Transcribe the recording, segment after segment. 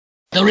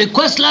The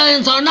request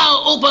lines are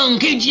now open.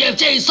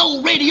 KGFJ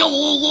Soul Radio.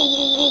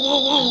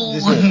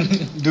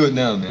 Do it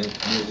now, man.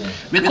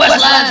 Request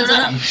lines are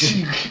now.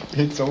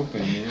 It's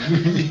open,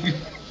 man.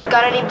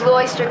 Got any Blue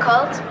Oyster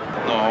Cult?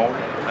 No,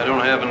 I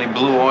don't have any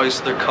Blue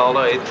Oyster Cult.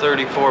 I ate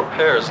 34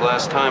 pairs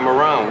last time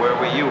around. Where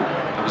were you?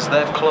 I was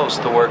that close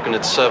to working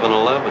at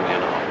 7-Eleven, you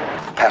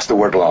know. Pass the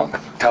word along.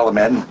 Tell the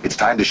men it's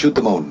time to shoot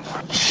the moon.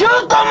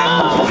 Shoot the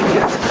moon!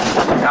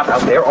 Not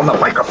out there on the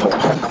microphone.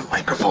 On the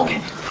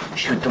microphone.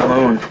 Shoot the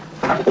moon.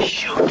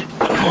 Shoot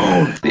the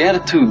moon. The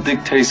attitude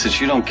dictates that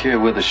you don't care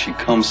whether she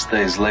comes,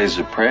 stays, lays,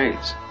 or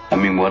prays. I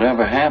mean,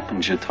 whatever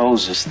happens, your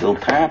toes are still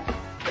tapping.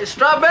 Hey,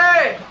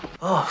 Strawberry!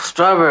 Oh,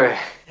 Strawberry.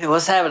 Hey,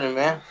 what's happening,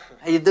 man?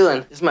 How you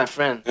doing? This is my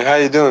friend. Hey, how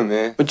you doing,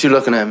 man? What you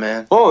looking at,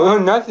 man? Oh,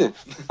 nothing.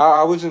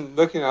 I wasn't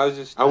looking. I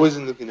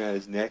wasn't looking at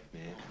his neck,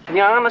 man. Can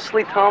you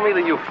honestly tell me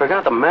that you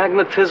forgot the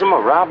magnetism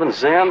of Robin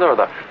Zander or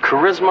the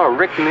charisma of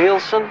Rick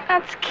Nielsen?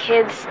 That's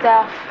kid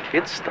stuff.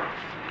 Kid stuff.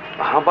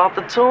 Well, how about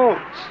the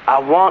tunes? I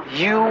want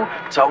you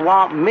to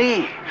want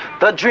me.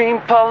 The Dream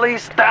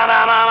Police.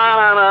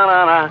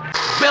 Da-da-da-da-da-da-da.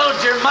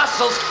 Build your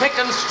muscles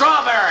picking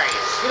strawberries.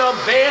 You know,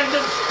 Band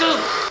and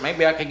Scoop.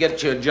 Maybe I could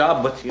get you a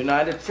job with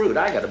United Fruit.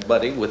 I got a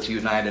buddy with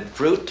United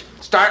Fruit.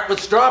 Start with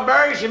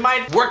strawberries, you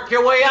might work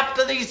your way up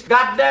to these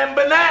goddamn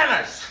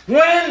bananas.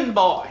 When,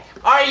 boy,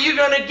 are you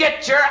gonna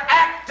get your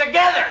act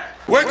together?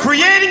 We're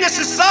creating a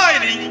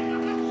society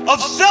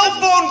of cell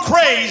phone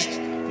crazed,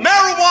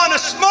 marijuana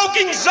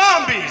smoking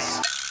zombies.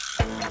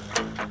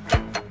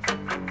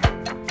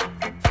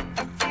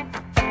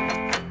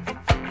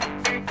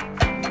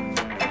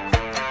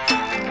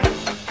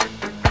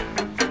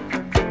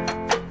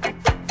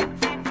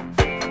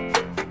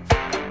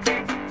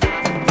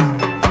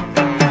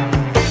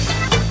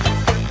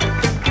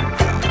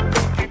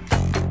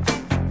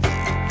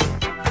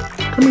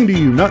 Coming to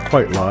you not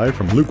quite live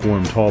from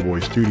Lukewarm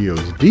Tallboy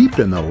Studios deep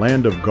in the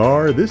land of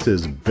Gar, this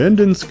is Bend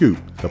and Scoop,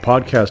 the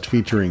podcast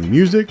featuring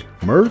music,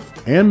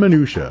 mirth, and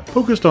minutiae,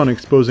 focused on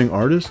exposing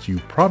artists you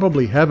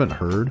probably haven't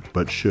heard,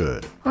 but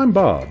should. I'm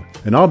Bob,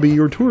 and I'll be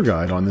your tour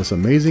guide on this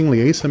amazingly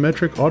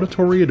asymmetric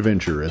auditory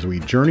adventure as we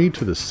journey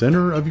to the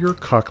center of your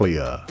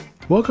cochlea.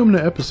 Welcome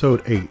to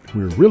episode 8.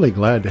 We're really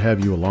glad to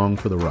have you along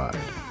for the ride.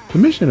 The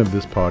mission of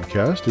this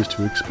podcast is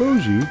to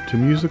expose you to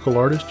musical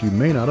artists you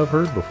may not have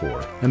heard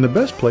before, and the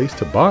best place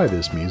to buy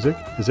this music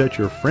is at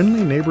your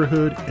friendly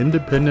neighborhood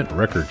independent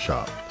record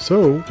shop.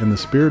 So, in the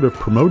spirit of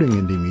promoting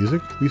indie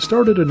music, we've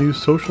started a new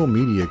social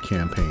media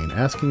campaign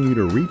asking you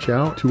to reach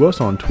out to us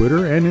on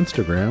Twitter and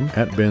Instagram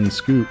at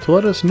BenScoop to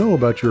let us know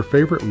about your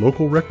favorite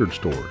local record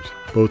stores,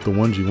 both the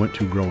ones you went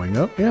to growing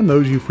up and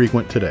those you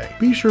frequent today.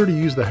 Be sure to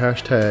use the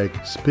hashtag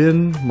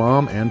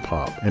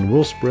SpinMomAndPop, and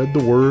we'll spread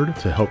the word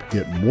to help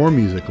get more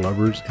music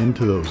lovers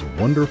into those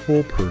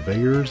wonderful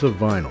purveyors of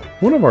vinyl.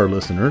 One of our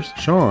listeners,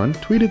 Sean,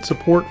 tweeted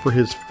support for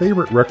his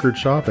favorite record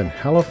shop in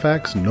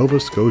Halifax, Nova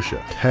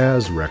Scotia,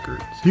 Taz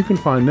Records. You can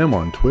find them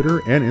on Twitter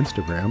and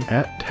Instagram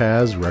at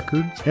Taz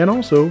Records and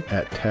also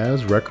at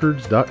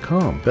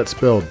TazRecords.com. That's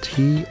spelled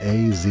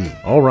T-A-Z.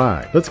 All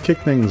right, let's kick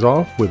things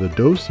off with a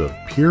dose of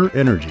pure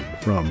energy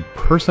from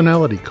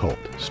Personality Cult,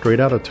 straight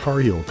out of Tar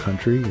Heel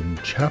country in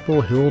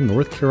Chapel Hill,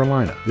 North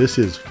Carolina. This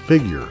is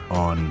Figure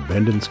on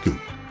Bend and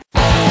Scoop.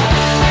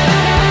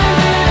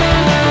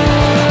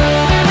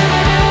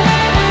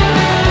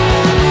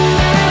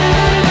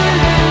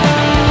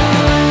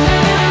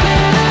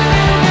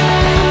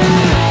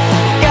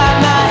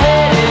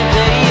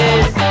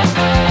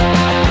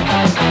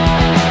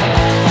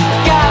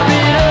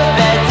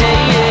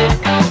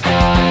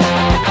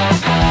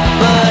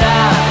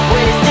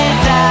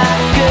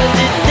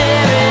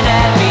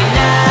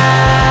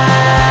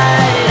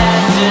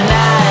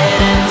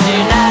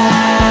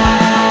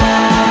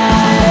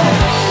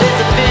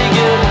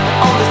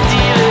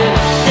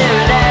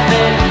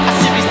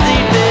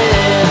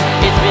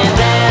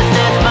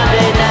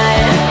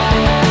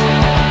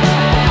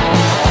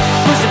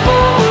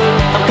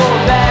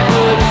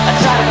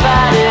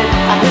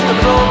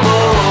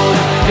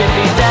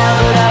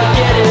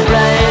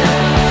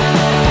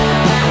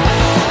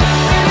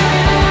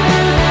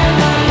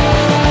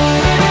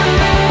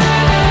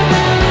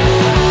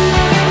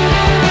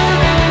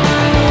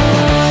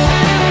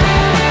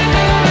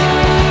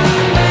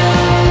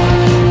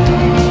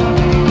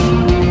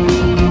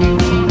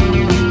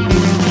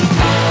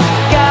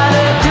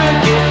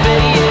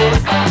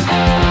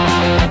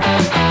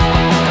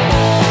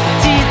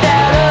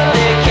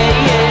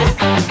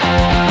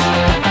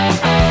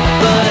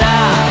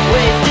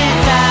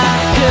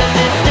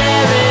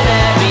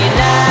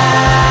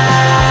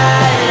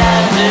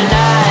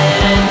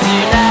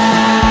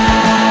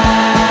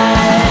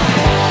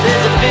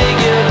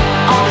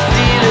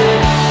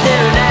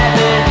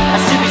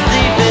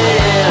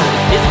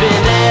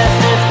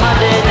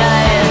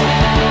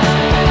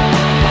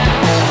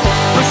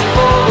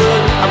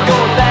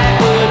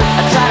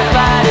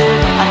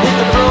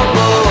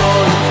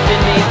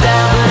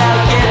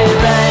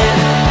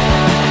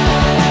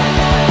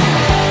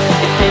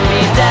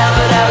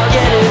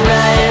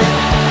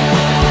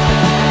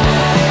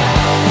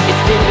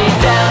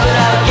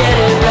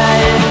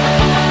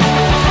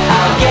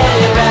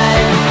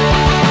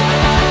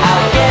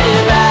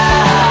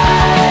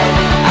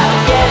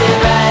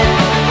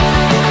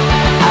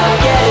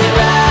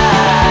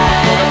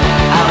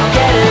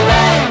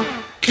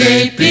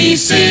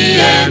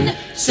 KPCN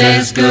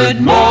says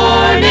good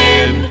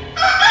morning.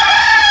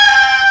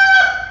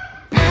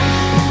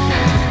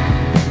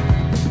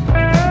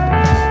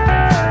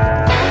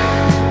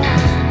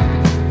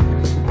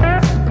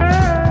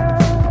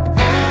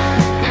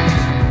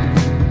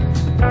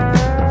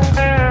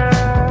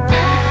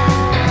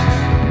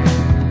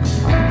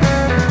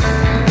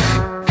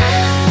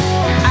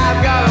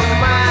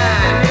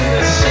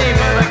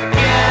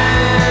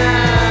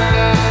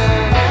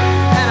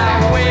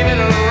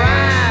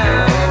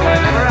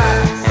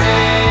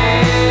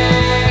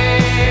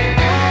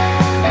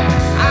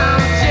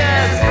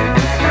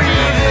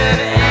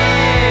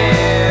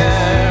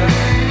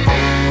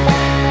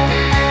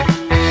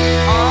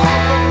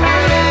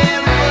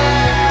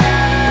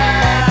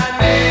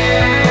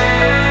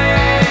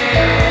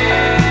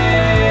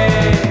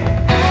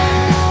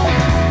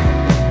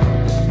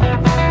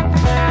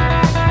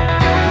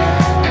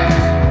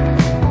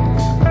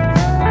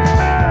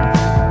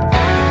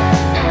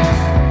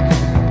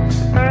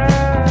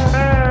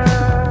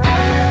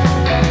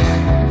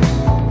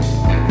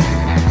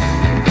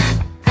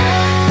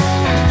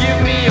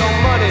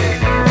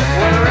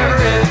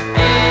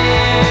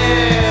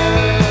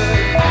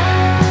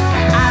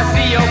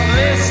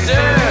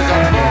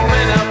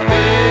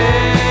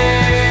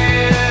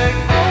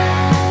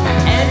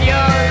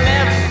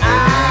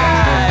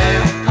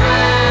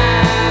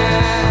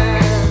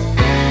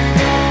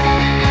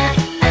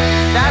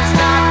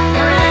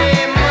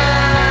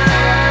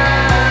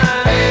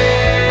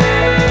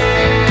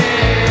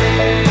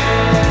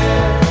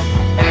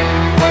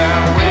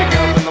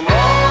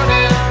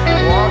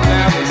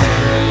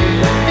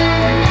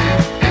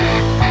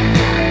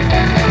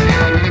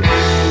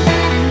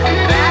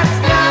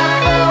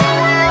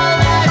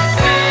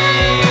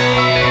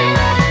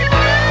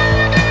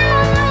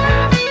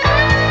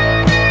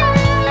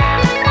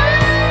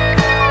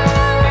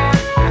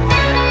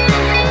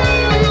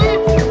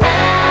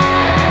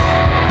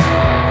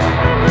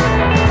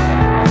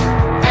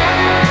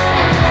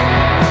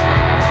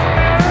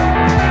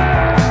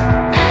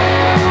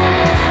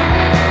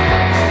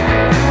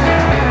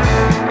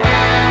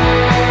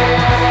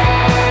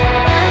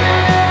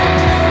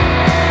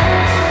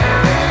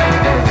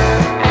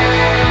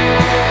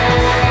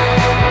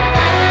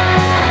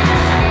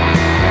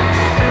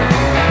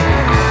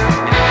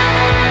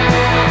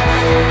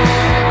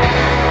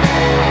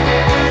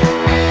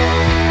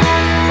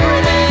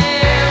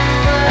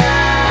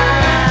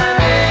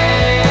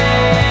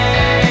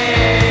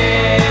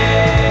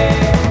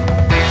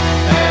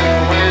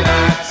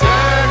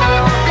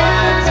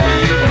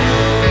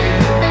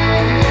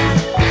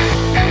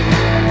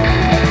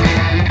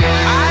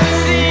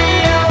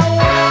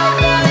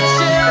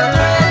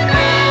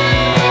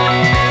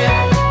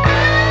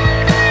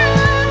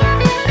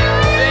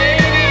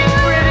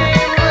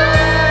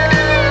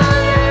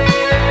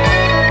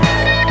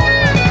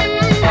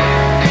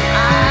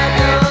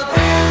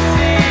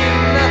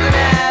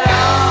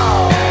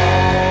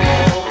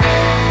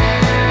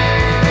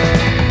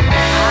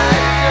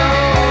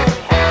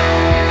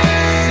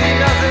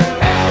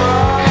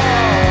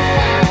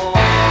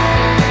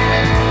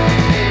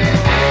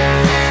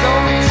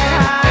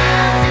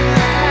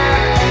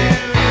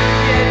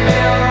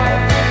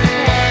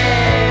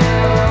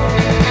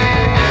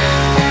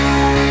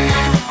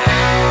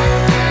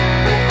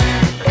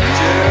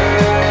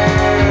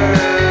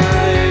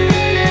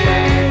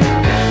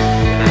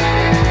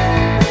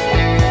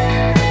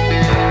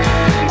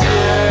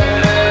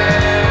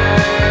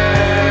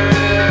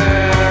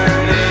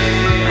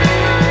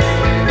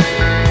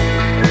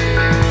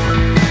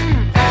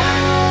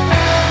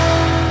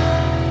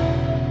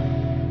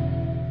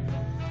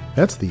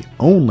 That's the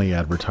only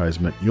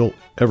advertisement you'll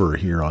ever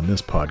hear on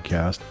this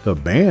podcast. The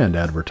band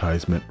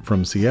advertisement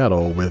from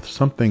Seattle with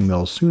something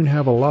they'll soon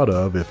have a lot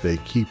of if they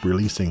keep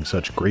releasing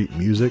such great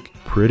music,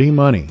 Pretty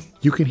Money.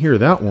 You can hear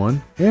that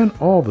one and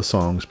all the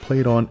songs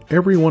played on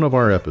every one of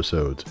our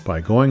episodes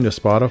by going to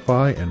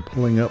Spotify and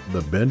pulling up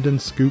the Bend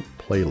and Scoop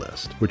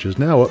playlist, which is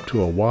now up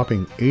to a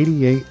whopping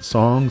 88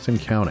 songs and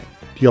counting.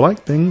 Do you like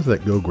things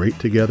that go great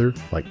together,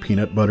 like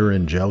peanut butter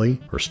and jelly,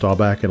 or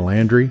Staubach and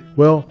Landry?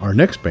 Well, our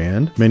next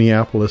band,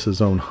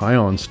 Minneapolis' own High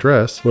on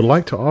Stress, would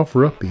like to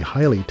offer up the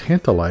highly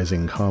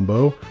tantalizing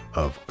combo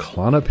of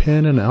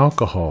Klonopin and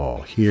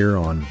alcohol here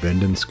on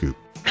Bend and Scoop.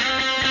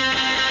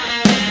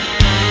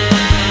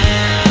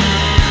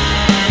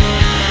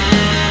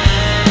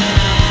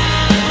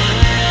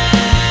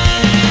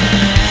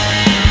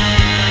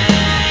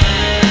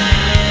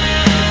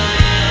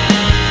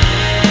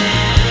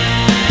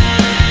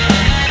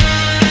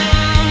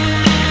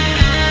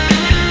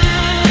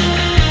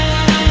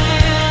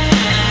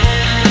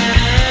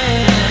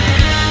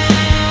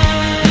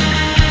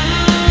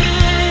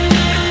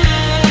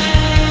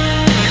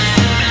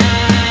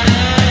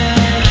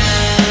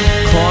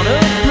 Corner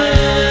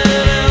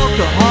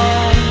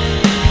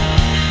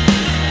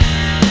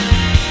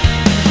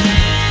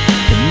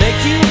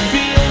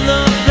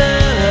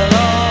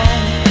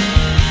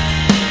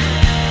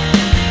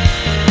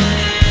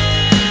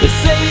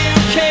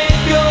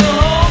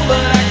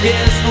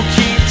will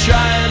keep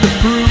trying to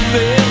prove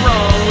it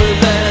wrong with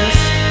this.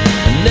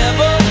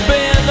 Never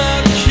been a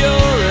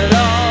cure at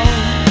all.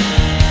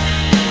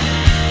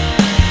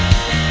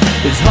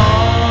 It's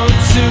hard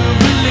to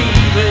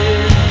believe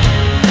it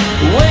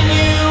when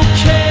you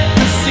can't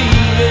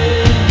perceive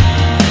it.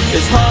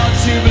 It's hard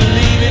to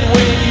believe it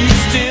when you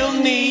still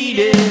need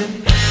it.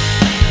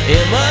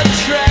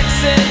 Tracks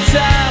and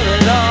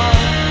Tylenol.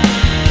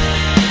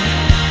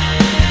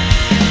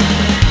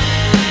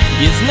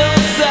 It's no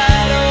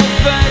side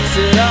effects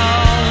at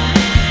all.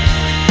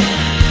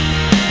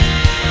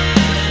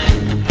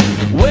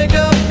 Wake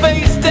up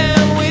face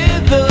down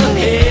with a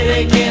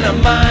headache and a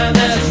mind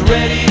that's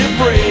ready to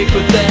break,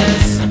 but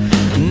that's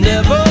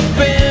never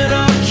been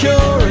a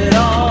cure at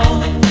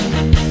all.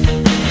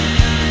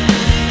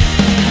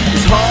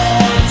 It's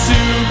hard to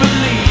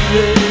believe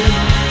it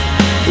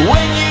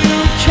when you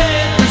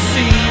can't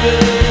receive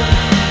it.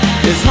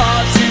 It's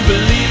hard to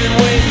believe it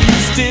when you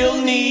still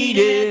need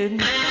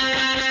it.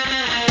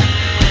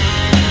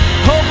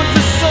 Hoping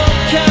for some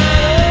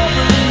kind of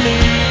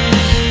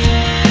release,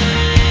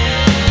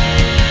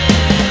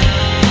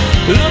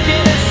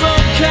 looking at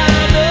some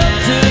kind of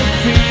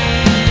defeat.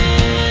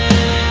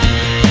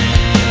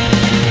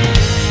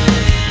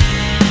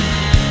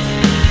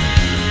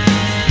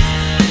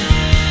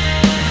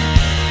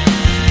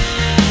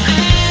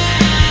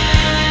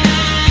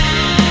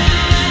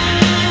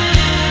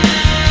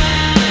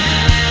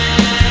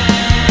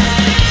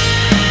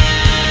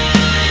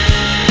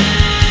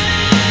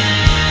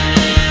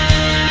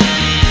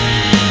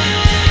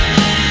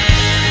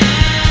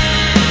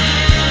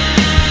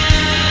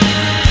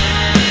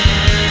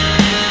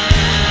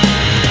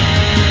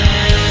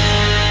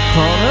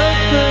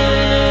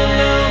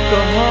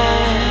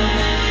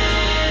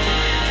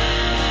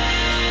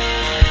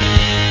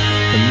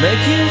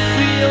 Make you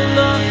feel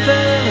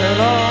nothing at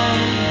all.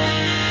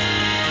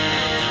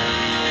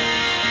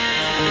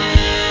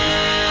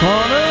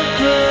 On a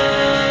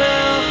good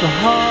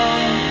alcohol.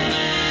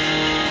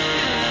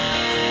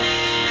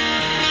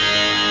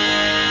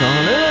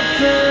 On a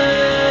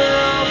good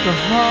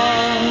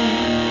alcohol.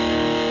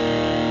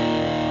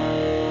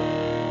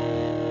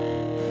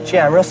 Gee,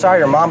 I'm real sorry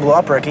your mom blew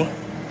up, Ricky.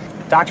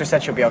 The doctor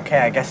said she'll be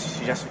okay. I guess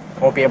she just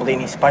won't be able to eat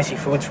any spicy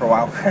foods for a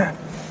while.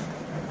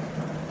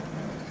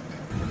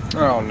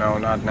 Oh, no,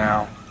 not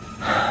now.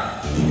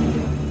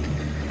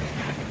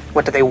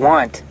 What do they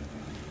want?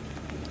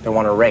 They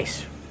want a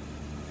race.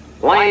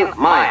 Lane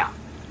Meyer,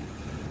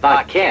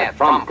 the kid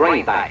from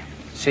Green Bay.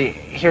 See,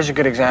 here's a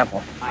good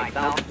example. I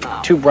don't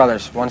know. Two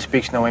brothers, one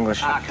speaks no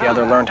English, the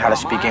other learned how to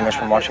speak English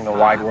from watching the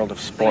wide world of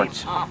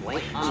sports.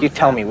 So you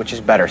tell me, which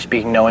is better,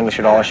 speaking no English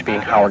at all or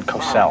speaking Howard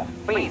Cosell?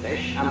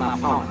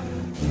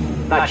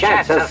 The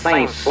chances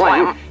seem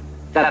slim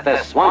that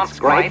this once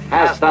great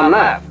has the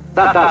nerve,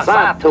 the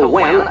desire to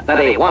win that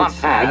he once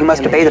had. You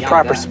must obey the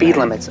proper speed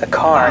limits. A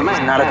car is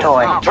not a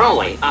toy.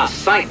 Truly a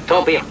sight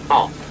to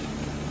behold.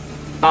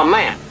 The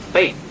man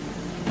beat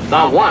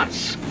the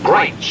once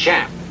great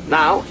champ.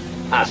 Now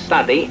a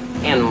study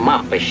in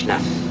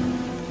moppishness.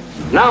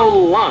 No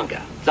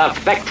longer the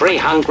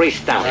victory-hungry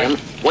stallion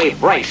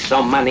we've raced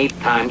so many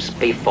times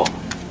before,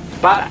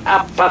 but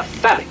a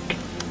pathetic,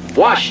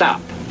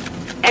 washed-up,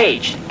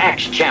 aged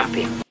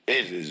ex-champion.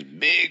 This is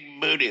Big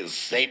Booty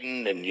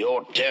Satan, and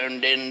you're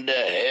turned into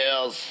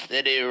Hell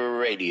City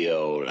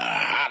Radio, the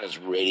hottest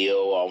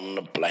radio on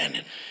the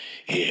planet.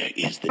 Here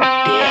is the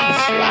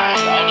Death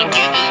Slide. All the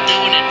kids is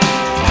doing it.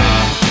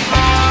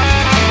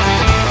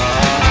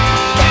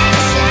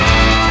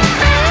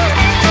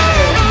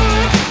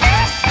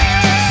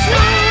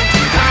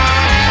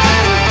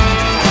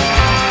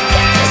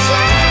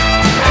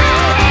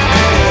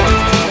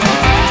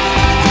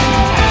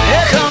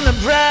 Here come the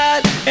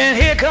bride, and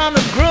here come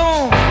the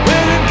groom,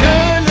 with a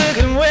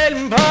good-looking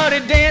wedding party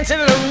dancing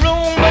in the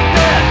room. But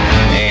there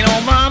ain't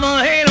no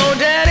mama, ain't no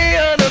daddy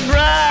of the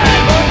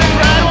bride. But the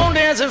bride won't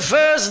dance at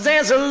first,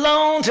 dance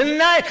alone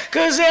tonight,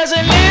 'cause there's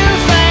a new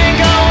thing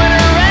going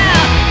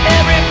around.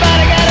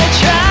 Everybody gotta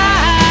try,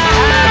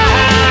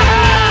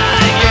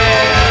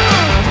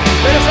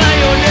 yeah. Better find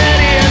your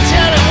daddy and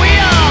tell him we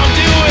all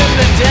doing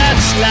the death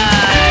slide.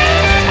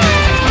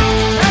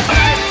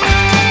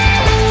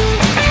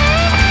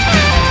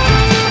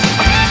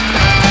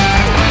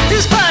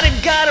 This party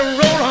gotta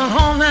roll on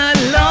all night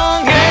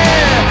long,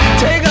 yeah.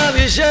 Take off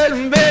your shirt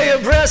and bare your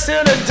breast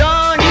to the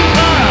dawn. You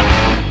are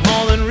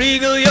more than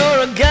regal, you're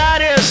a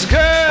goddess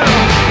girl.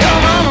 Your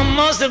mama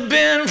must have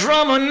been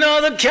from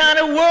another kind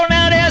of world.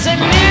 Now there's a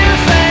new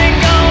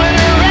thing going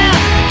around.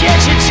 Get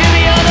you to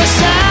the other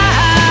side,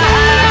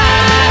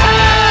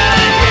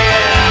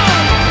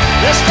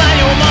 yeah. Let's find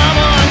your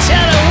mama and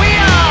tell her we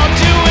all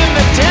doing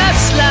the death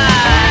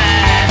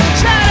slide.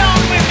 Slide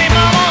on with me,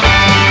 mama.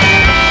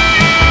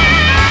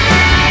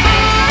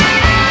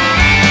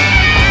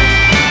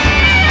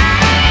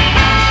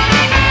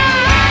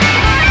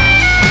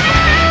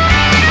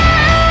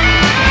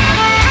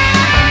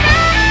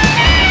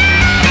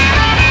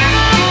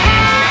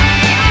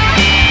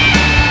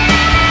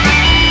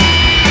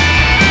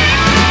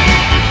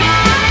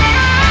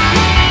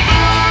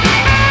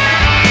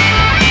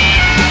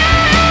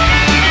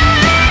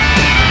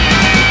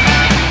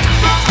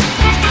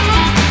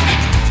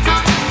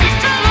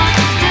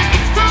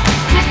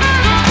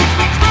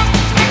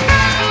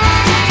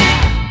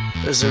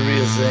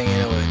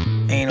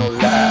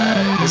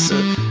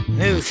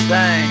 new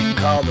thing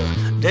called the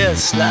death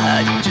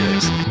slide. You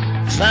just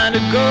find a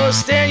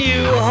ghost and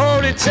you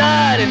hold it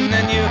tight, and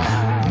then you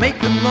make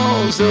the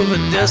most of a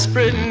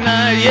desperate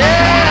night.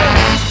 Yeah,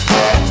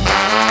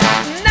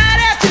 night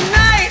after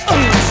night,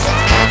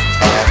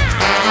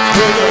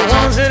 we're the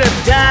ones that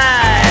have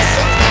died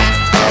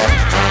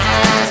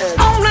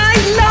all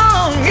night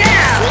long.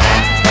 Yeah,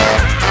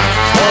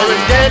 all the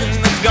dead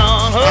and the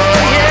gone. Oh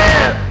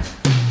yeah.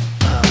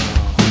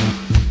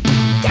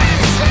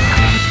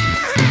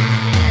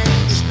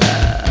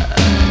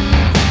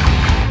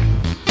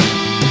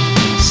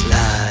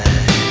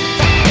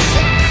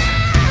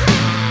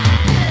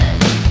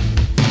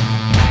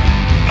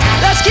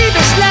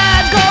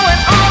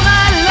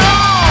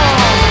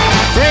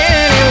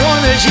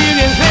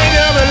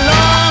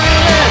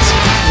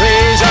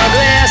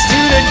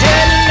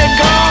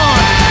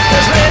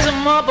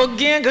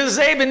 Again, 'cause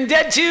they've been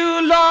dead too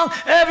long.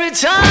 Every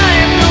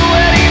time the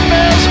wedding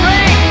bells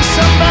ring,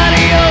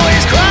 somebody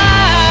always cries.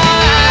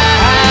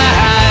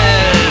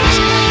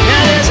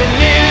 Now there's a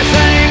new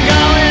thing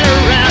going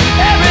around.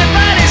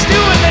 Everybody's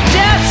doing the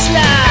death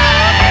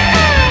slide.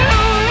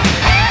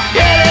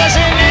 Yeah, there's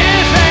a new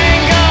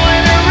thing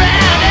going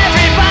around.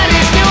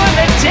 Everybody's doing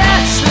the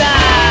death slide.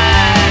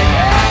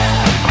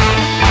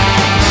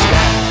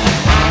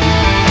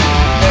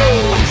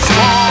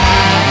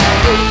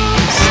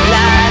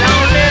 Slide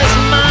on this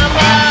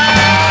mama.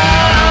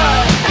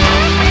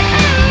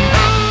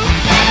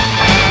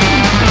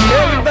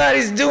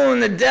 Everybody's doing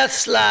the death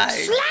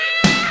slide.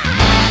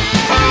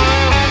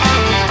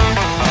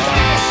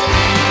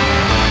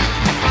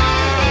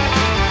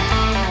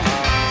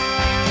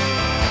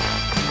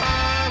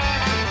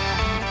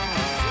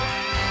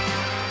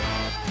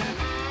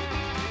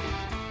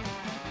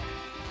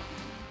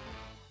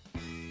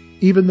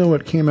 Even though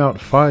it came out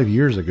 5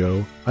 years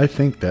ago, I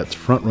think that's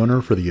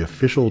frontrunner for the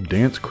official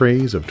dance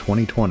craze of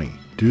 2020,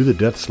 Do the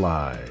Death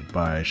Slide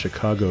by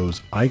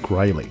Chicago's Ike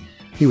Riley.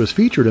 He was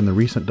featured in the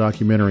recent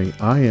documentary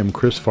I Am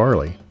Chris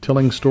Farley,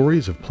 telling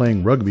stories of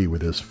playing rugby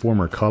with his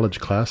former college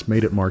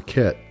classmate at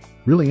Marquette.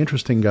 Really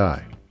interesting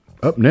guy.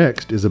 Up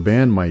next is a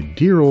band my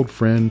dear old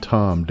friend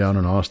Tom down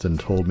in Austin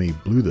told me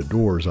blew the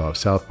doors off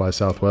South by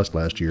Southwest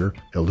last year,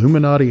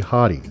 Illuminati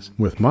Hotties.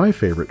 With my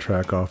favorite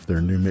track off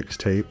their new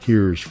mixtape,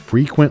 here's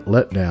Frequent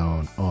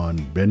Letdown on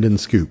Bend and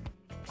Scoop.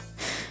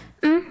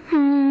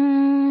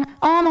 I'm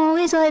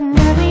always letting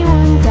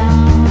everyone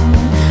down.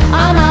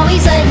 I'm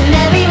always letting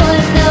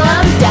everyone know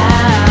I'm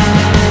down.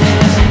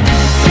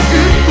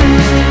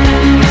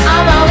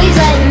 I'm always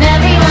letting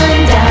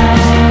everyone down.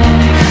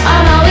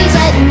 I'm always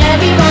letting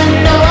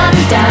everyone know I'm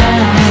down.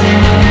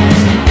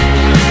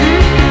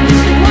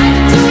 1,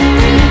 2,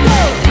 3, go!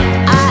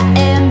 I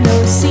am no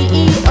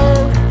CEO.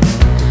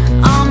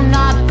 I'm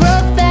not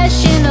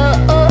professional.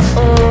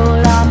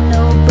 I'm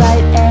no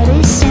bright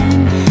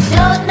Edison.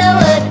 Don't know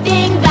a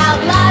thing about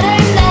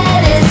modern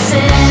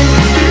medicine.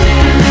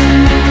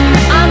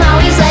 I'm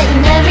always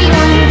letting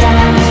everyone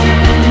down.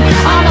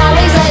 I'm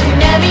always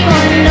letting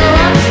everyone know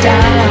I'm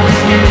down.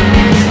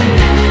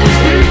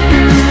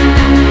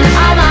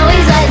 I'm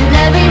always letting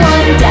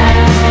everyone down.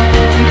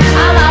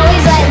 I'm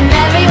always letting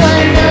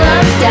everyone know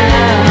I'm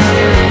down.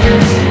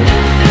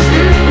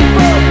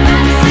 4,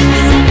 5, 6,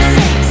 7,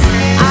 6.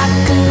 I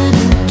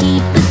couldn't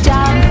keep a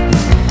job.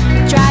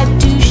 Tried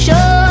to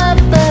show up,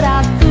 but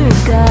I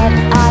forgot.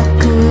 I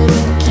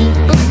couldn't keep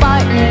a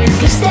partner,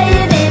 'cause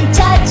staying in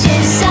touch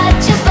is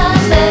such a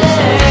bummer.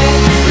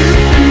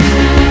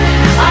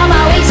 I'm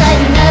always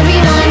letting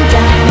everyone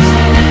down.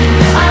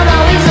 I'm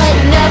always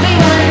letting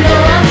everyone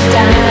know I'm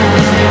down.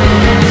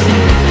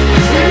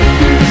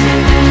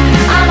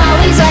 I'm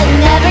always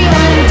letting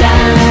everyone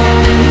down.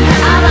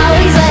 I'm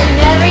always letting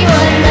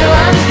everyone know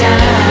I'm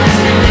down.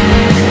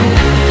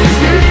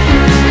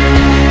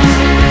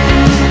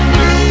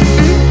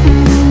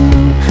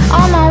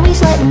 I'm always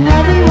letting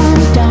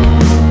everyone down.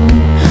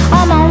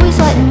 I'm always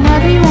letting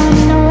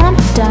everyone know I'm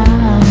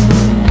down.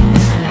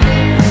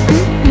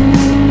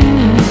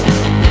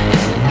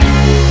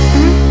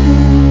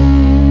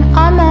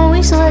 I'm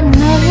always letting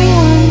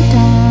everyone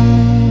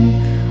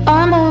down.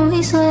 I'm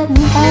always letting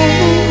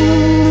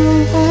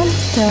everyone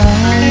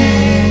down.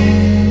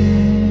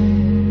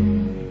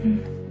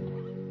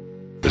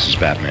 This is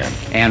Batman.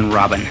 And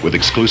Robin. With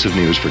exclusive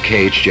news for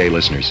KHJ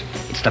listeners.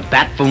 It's the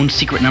Bat Phone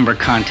Secret Number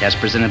Contest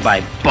presented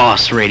by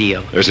Boss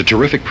Radio. There's a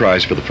terrific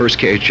prize for the first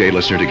KHJ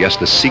listener to guess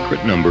the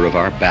secret number of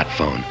our Bat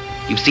Phone.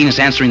 You've seen us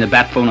answering the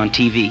Bat Phone on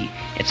TV.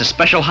 It's a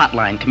special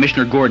hotline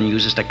Commissioner Gordon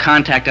uses to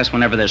contact us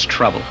whenever there's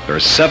trouble. There are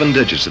 7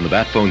 digits in the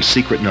Bat Phone's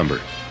secret number.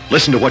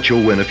 Listen to what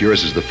you'll win if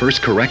yours is the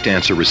first correct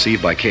answer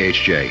received by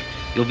KHJ.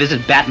 You'll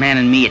visit Batman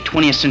and me at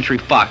 20th Century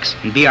Fox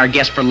and be our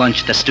guest for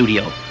lunch at the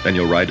studio. Then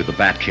you'll ride to the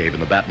Batcave in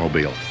the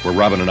Batmobile, where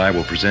Robin and I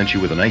will present you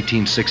with a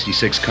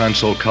 1966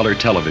 console color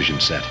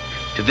television set.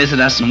 To visit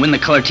us and win the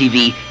color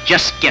TV,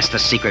 just guess the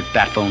secret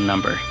Bat Phone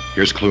number.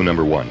 Here's clue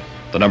number 1.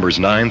 The numbers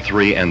 9,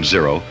 3, and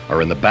 0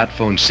 are in the Bat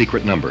Phone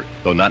secret number,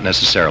 though not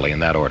necessarily in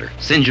that order.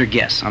 Send your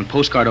guess, on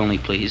postcard only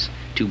please,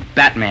 to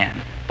Batman,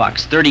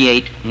 Box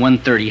 38,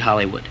 130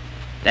 Hollywood.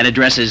 That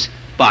address is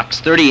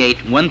Box 38,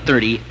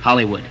 130,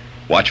 Hollywood.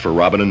 Watch for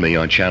Robin and Me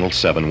on Channel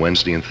 7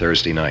 Wednesday and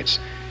Thursday nights.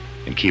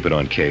 And keep it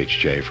on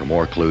KHJ for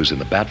more clues in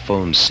the Bat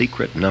Phone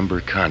Secret Number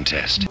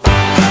Contest. You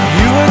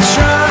were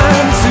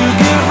trying to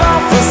give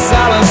off a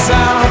silent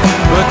sound,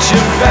 but you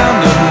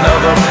found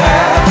another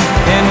path,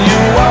 and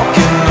you're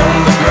walking on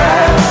the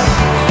grass.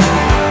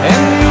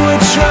 And you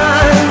were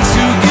trying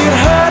to get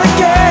hurt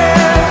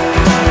again.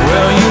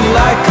 Well, you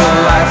like a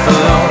life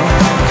alone,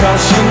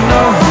 'cause you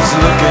know who's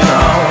looking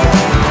on.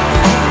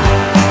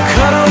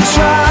 Cut on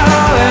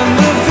trial and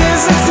the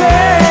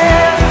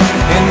visiting,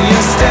 and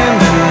you're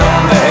standing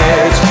on the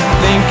edge,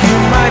 think you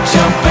might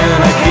jump in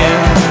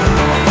again.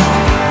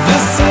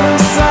 This little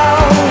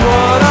soul,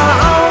 what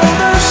on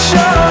the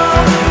show,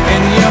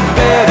 and your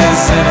bed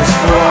is in his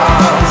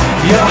forearms,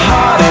 your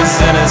heart is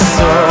in his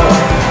soul.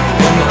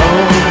 And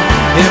oh,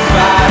 if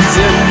I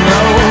didn't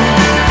know,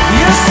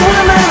 you're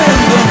swimming in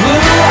the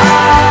blue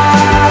eye,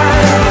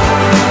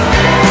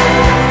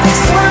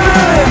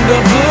 swimming in the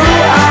blue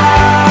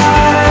eye,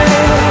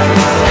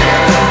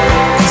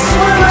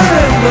 swimming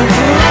in the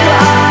blue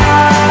eye,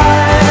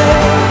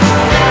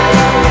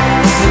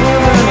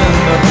 swimming in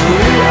the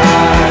blue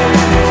eye.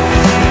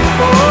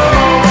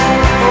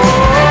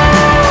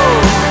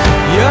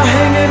 You're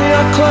hanging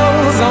your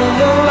clothes on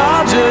the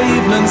larger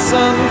evening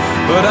sun,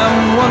 but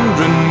I'm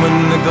wondering when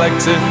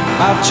neglected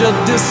out your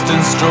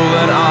distant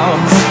strolling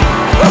arms.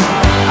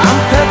 I'm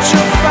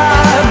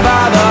petrified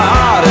by the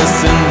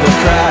artists in the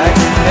crack,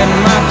 and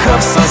my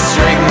cuffs are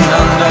straightened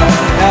under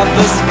at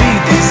the speed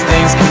these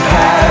things can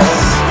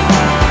pass.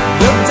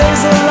 The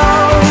days are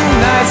long,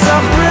 nights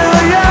are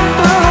brilliant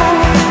blue,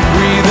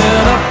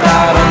 breathing up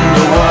out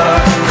underwater,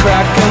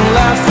 cracking,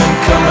 laughing,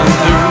 coming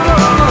through.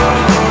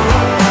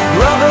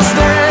 Brothers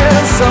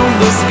dance on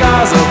the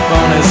scars up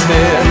on his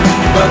head,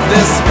 but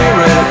there's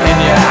spirit in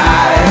your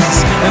eyes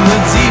and the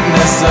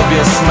deepness of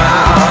your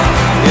smile,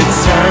 it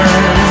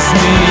turns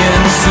me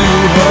into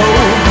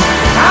hope.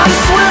 I'm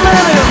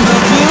swimming in the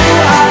blue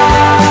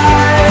eye,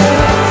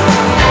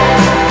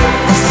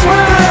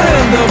 swimming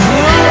in the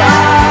blue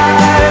eye,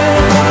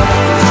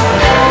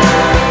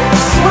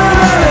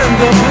 swimming in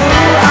the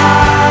blue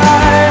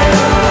eye,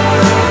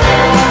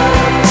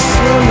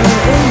 swimming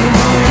in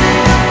the blue.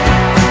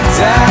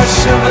 Dash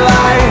of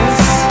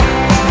lights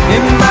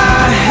in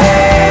my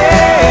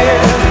head,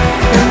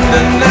 and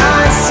the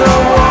night so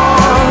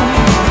warm.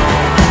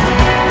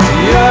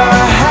 You're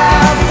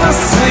half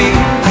asleep,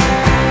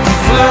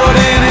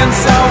 floating in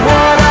some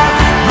water,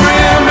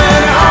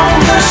 brimming on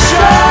the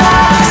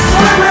shore,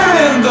 swimming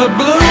in the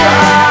blue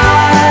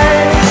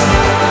eye,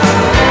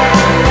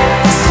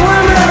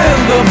 swimming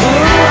in the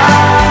blue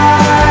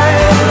eye,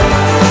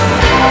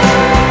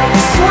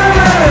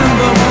 swimming in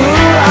the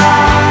blue eye,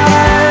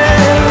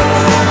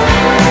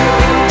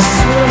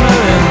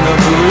 swimming in the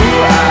blue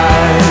eyes.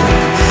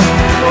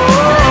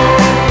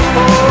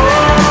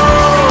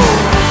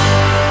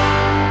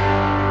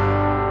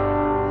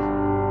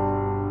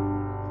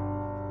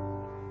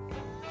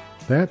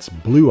 That's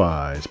Blue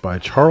Eyes by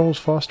Charles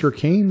Foster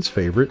Kane's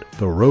favorite,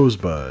 The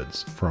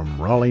Rosebuds,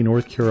 from Raleigh,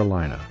 North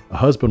Carolina, a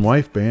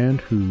husband-wife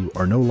band who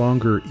are no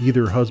longer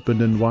either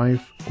husband and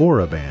wife or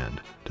a band.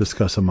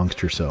 Discuss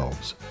amongst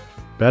yourselves.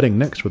 Batting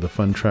next with a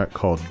fun track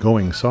called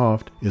Going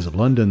Soft is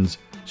London's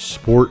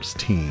Sports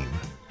Team,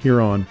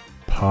 here on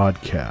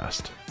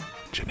Podcast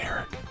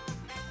Generic.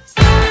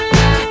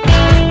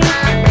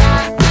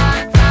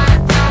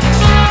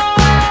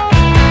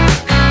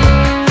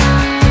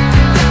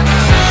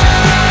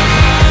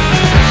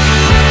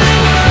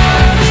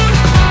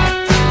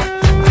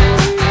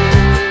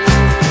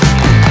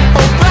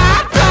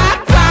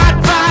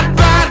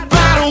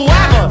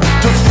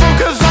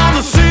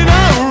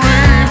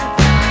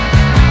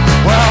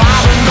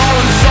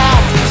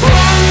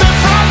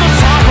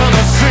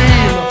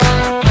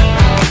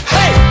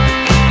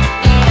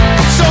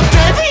 So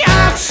Davey,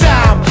 I'm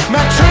Sam,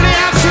 Matrony,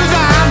 I'm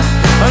Suzanne.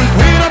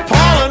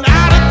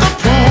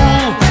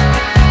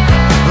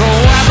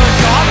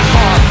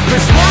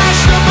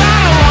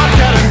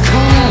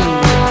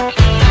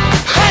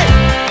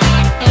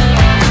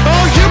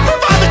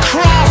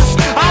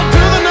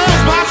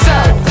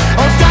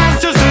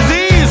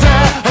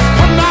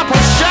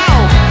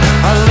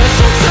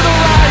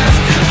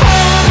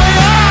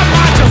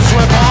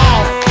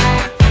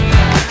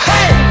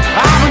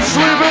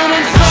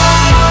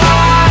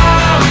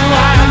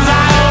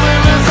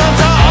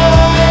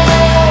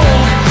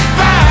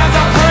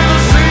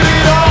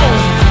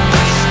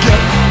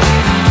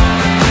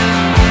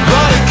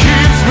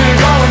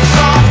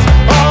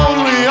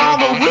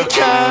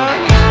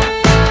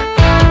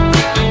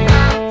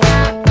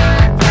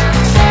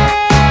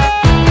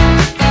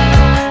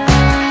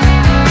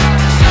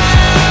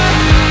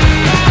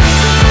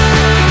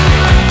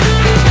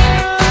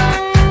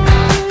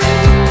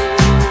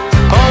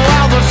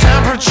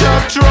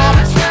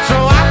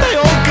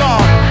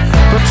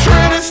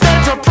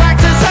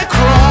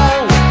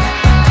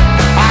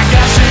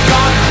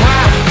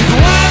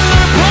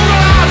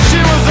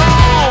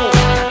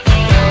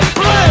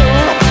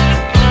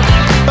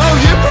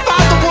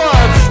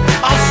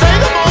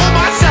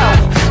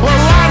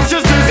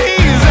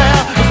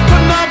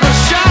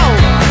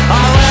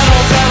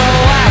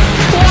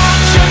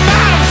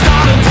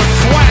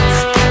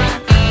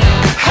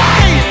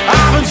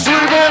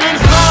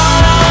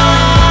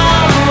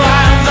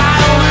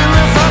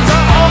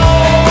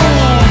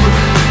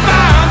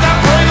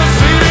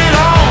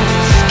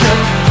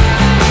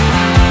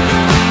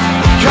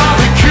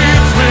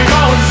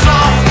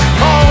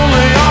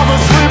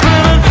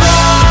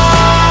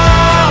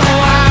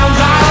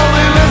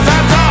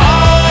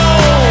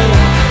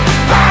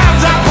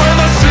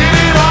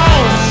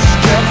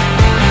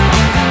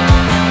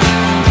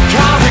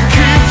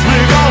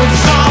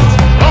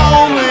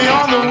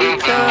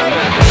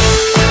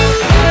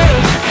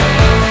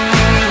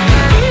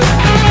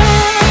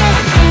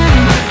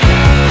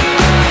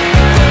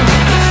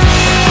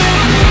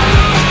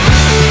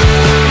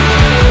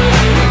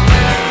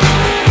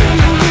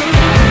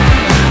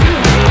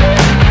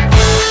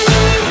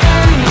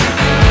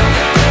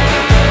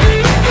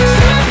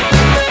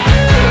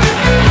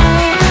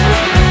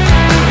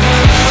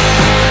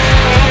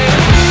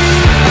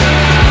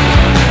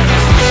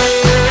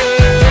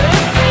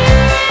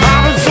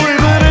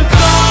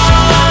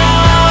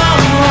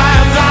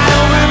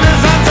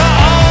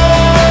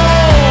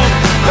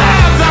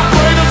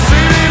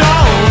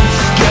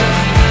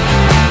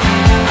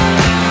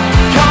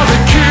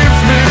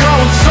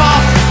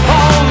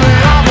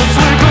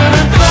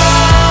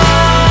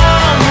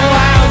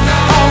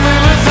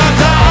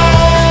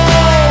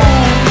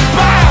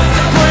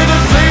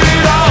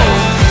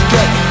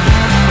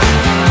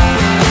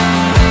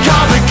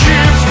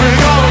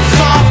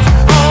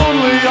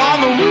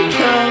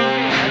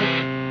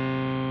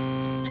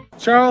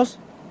 Charles?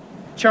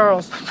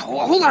 Charles.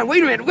 Oh, hold on,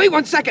 wait a minute, wait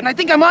 1 second. I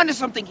think I'm onto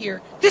something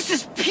here. This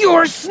is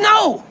pure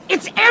snow.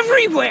 It's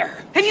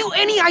everywhere. Have you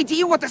any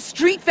idea what the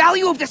street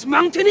value of this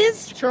mountain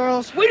is?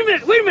 Charles. Wait a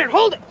minute,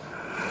 hold it.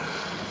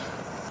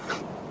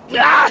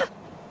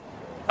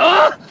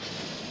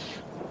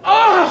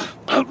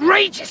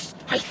 Outrageous.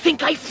 I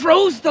think I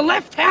froze the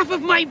left half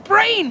of my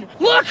brain.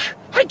 Look,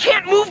 I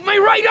can't move my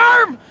right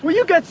arm. Will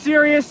you get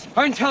serious?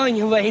 I'm telling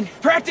you, Lane,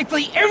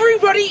 practically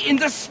everybody in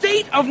the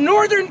state of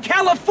Northern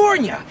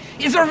California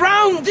is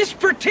around this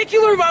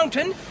particular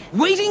mountain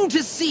waiting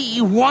to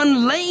see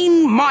one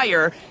Lane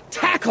Meyer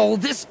tackle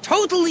this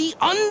totally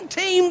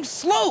untamed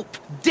slope,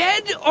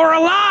 dead or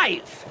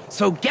alive.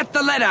 So get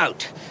the lead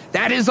out.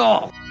 That is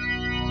all.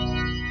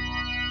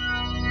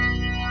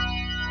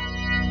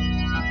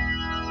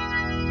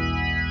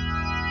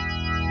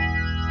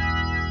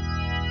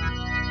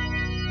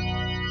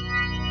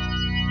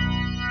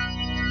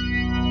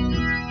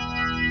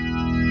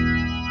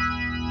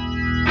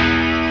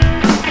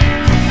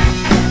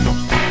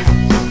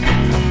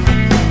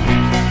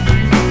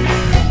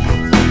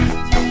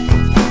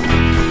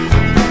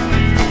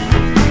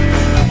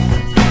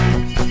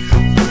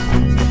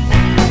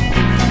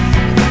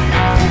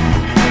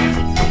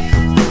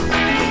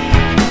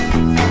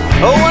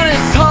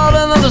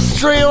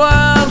 Street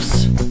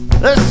lamps,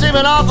 they seem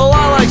an awful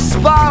lot like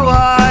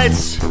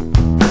spotlights.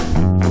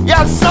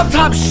 Yeah,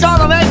 sometimes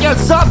Charlemagne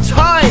gets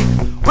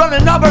uptight,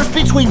 running numbers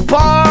between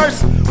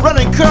bars,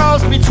 running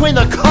girls between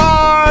the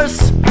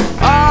cars.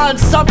 And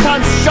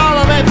sometimes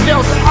Charlemagne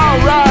feels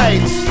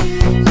alright.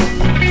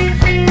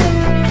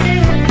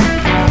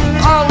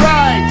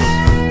 Alright.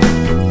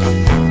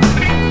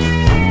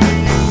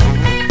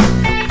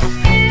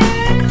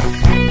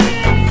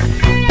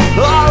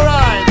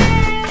 Alright.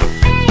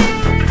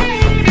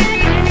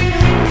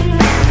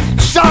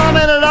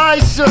 Charlemagne and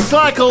ice just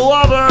like a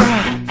lover.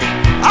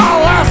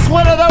 Oh, last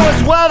winter there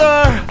was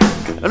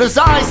weather, and his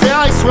eyes they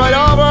ice right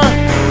over.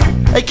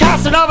 Hey,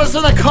 Casanova's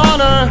in the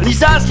corner, and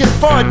he's asking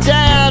for a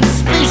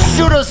dance. These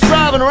shooters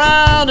driving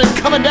around and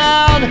coming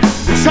down, and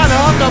trying to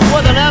hook up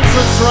with an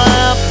entrance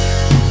ramp.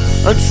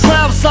 And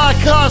tramps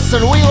like us,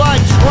 and we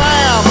like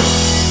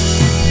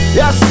tramps.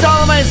 Yeah,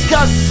 Charlemagne's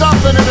got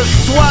something in his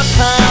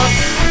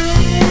sweatpants.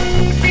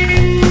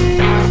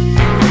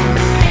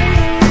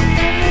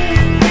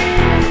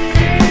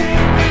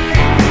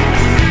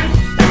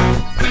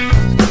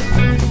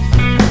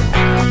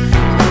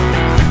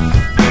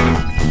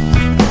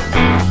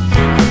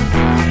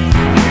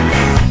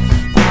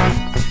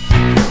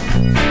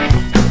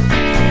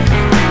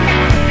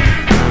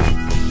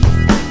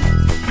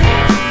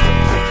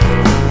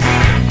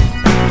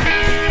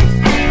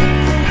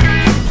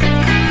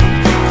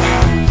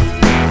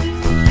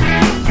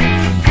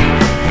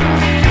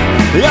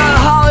 Yeah,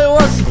 Holly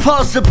was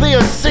supposed to be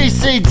a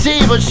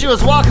CCD, but she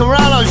was walking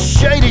around on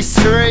shady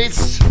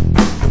streets.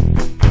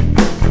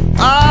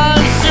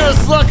 And she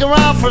was looking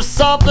around for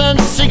something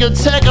she could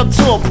take up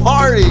to a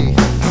party.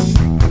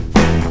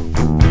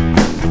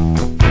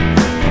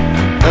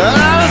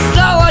 And it's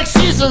not like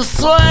she's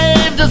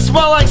enslaved, it's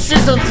more like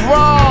she's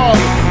enthralled.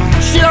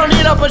 She don't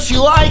need it, but she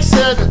likes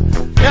it.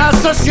 Yeah,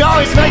 so she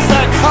always makes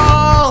that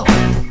call.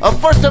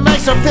 First it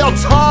makes her feel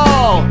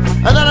tall,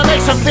 and then it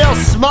makes her feel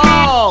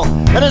small.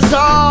 And it's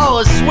all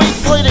a sweet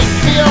fleeting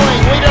feeling.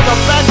 We did the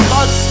bed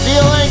caught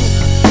stealing,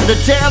 and the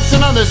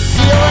dancing on the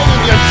ceiling,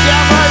 and you're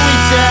damn right we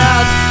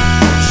dance.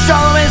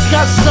 Charlemagne's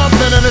got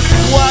something in his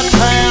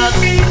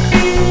sweatpants.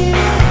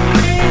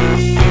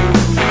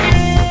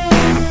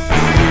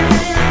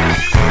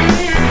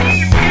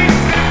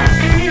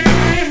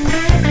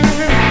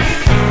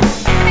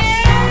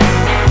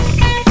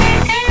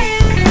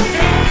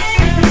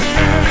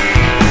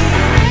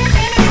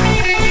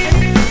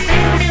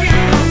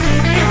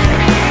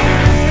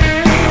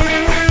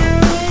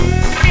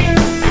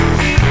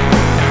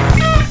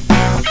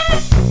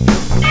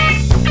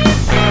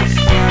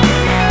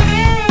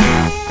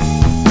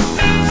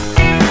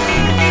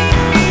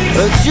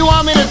 Do you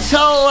want me to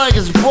tell it like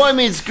it's boy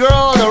meets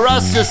girl and the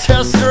rest is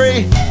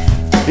history?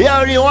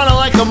 Yeah, or do you want it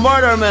like a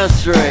murder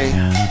mystery?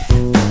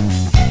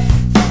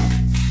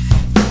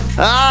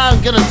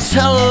 I'm gonna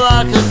tell it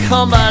like a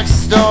comeback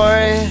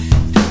story.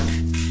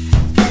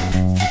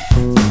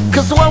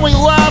 Cause when we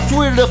left,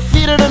 we were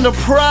defeated and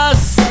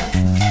depressed.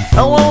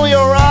 And when we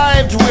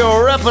arrived, we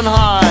were ripping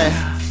high.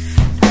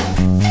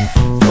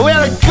 We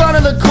had a gun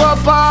in the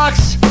glove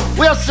box.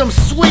 We had some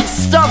sweet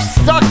stuff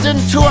stuck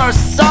into our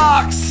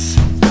socks.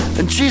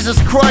 And Jesus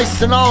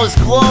Christ in all his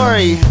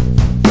glory.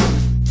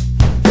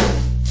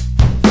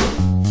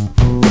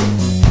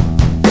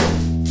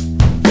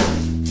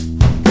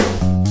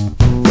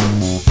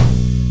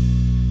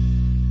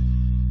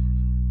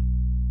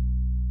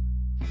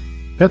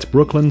 That's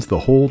Brooklyn's The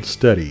Hold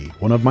Steady,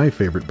 one of my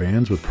favorite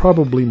bands with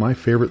probably my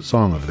favorite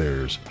song of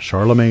theirs,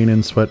 Charlemagne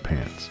in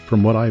Sweatpants,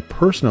 from what I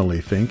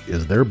personally think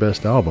is their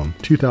best album,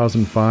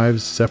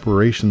 2005's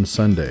Separation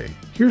Sunday.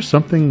 Here's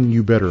something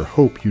you better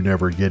hope you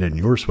never get in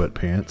your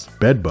sweatpants,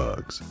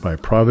 Bedbugs, by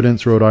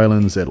Providence, Rhode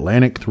Island's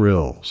Atlantic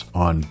Thrills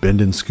on Bend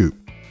and Scoop.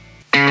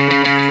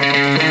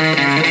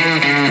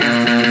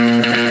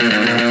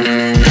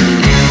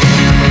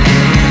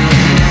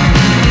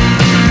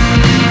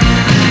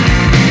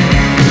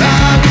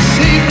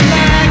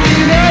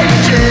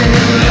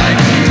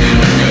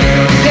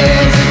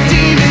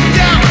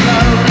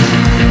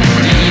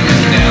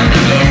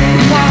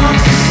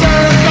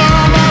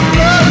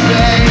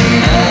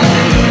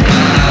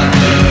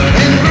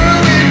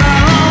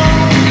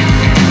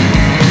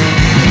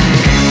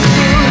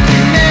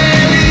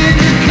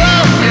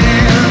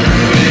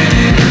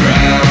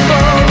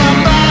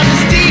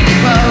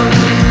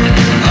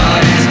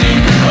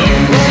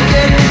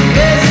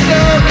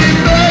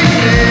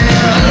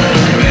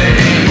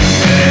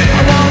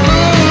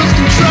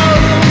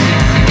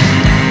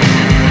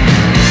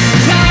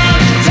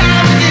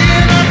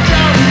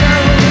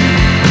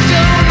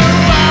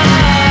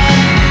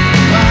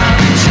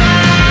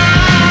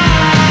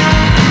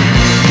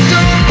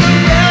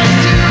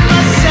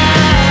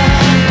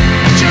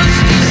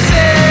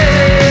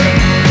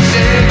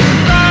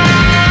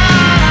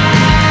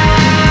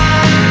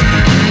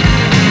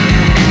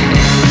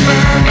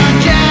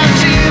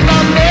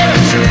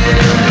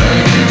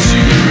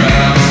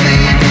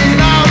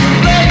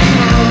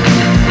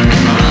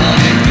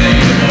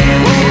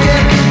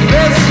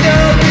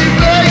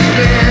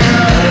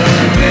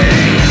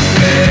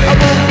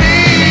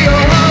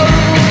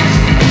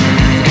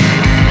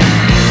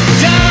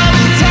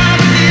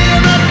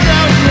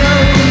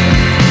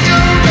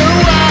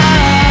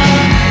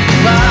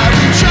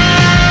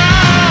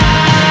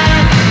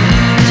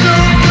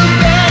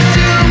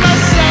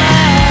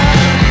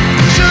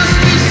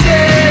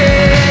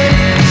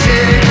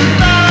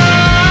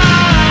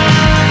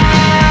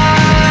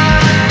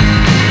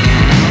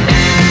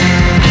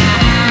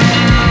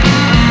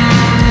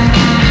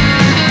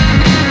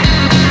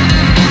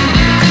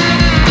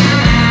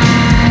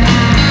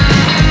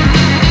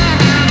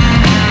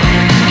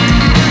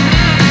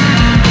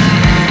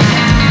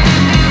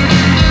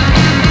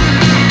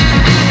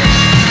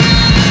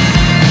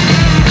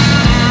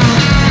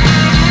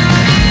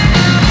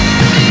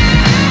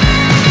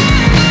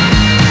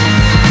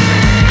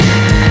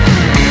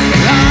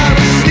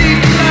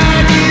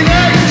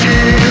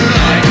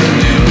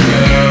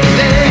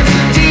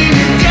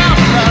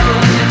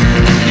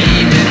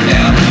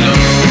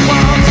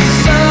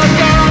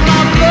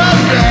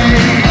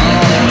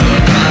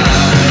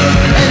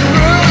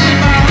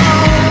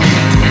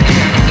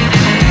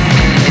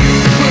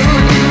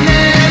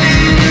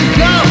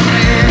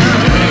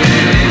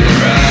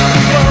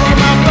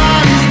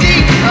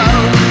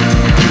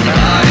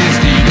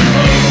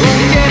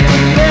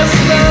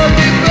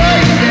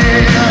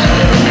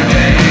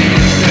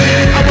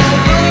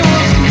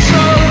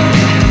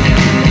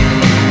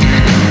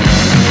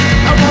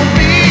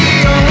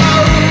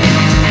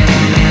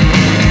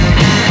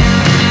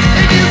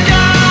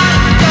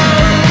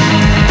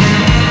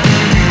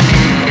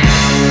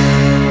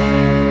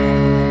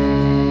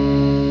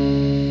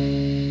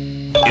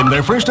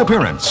 their first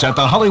appearance at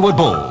the Hollywood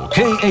Bowl,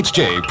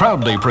 KHJ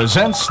proudly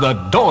presents The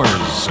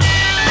Doors.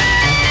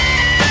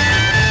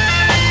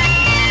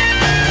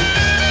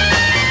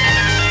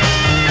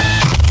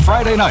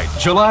 Friday night,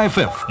 July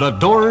 5th, The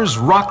Doors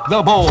rock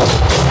the bowl.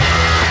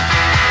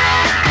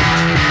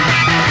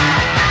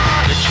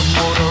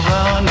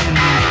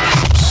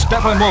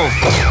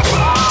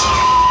 Steppenwolf.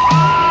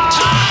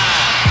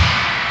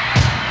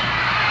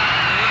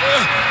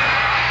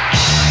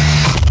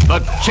 The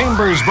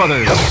Chambers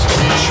Brothers.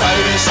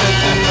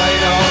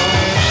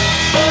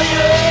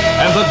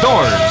 And The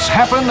Doors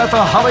happen at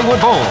the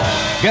Hollywood Bowl.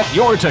 Get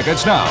your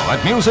tickets now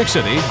at Music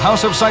City,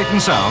 House of Sight and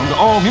Sound,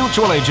 all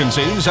mutual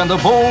agencies, and the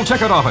Bowl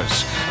Ticket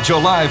Office.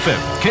 July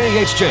 5th,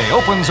 KHJ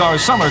opens our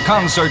summer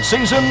concert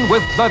season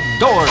with The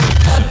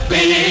Doors.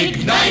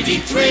 Big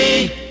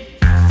 93.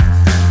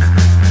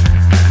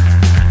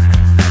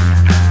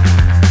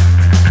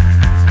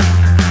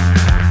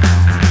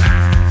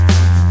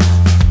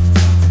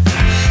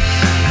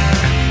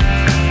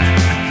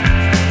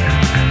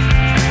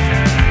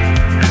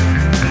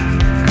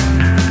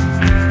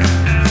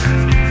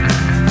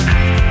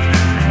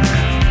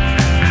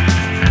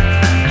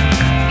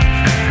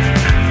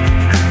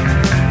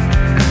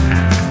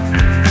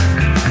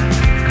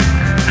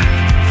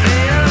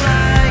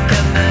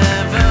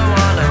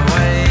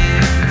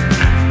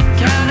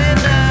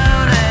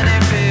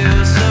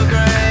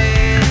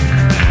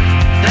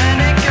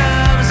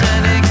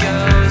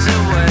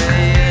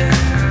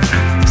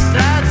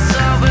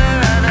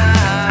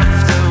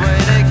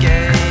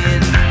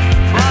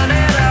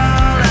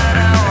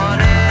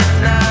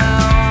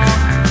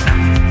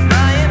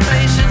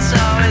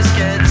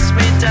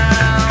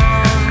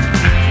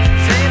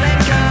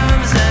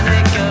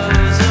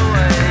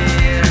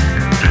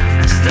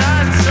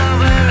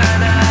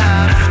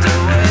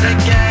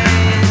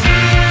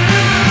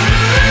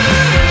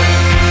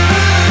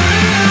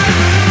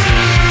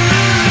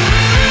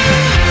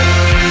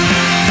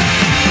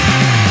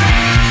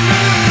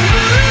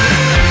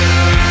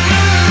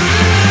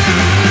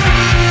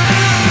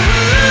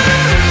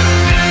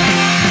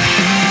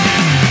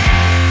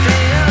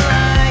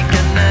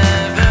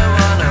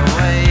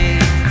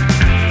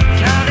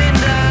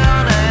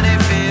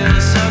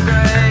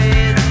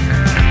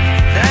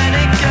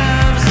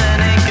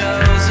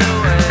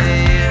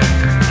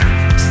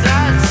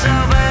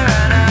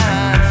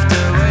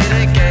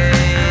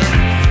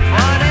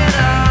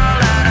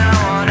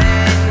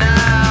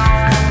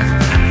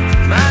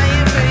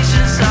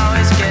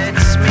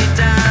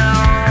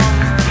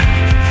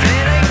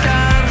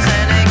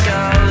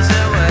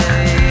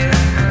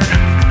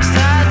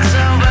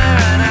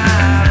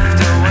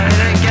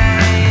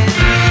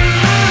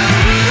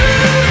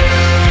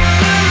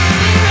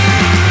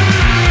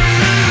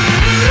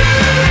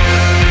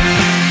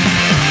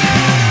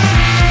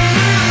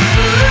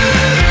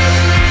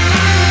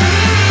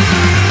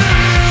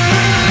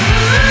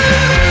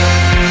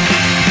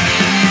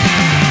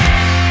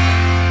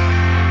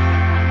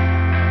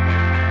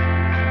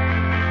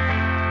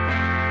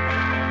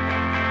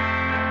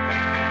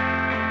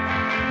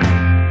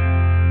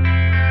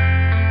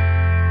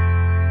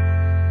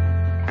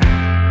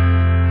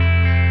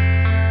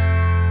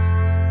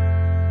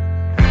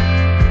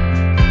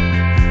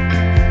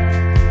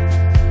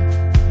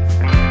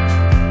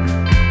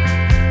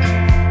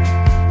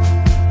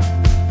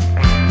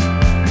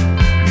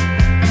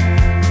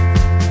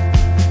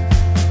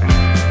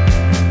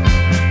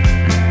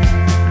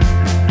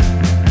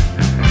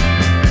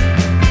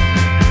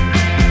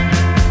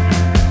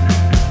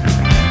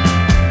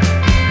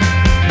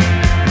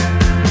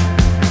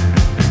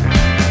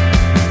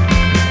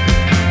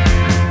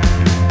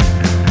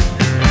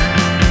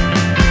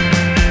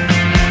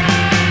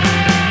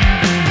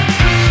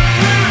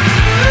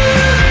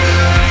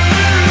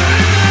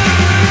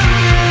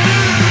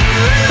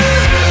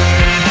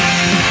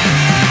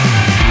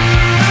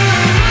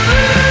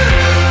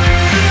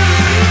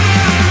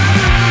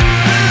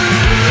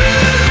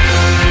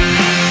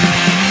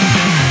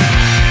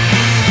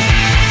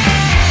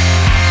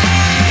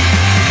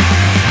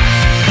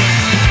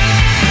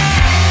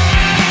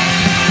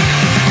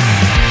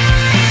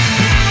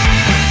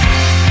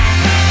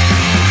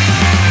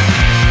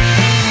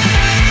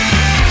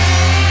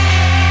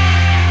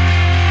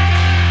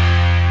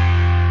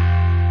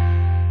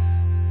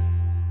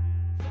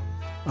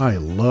 I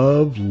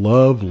love,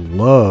 love,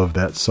 love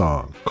that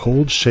song,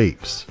 Cold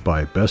Shapes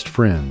by Best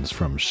Friends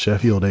from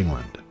Sheffield,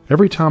 England.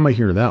 Every time I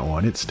hear that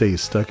one, it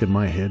stays stuck in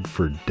my head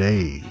for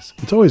days.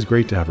 It's always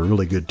great to have a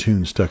really good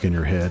tune stuck in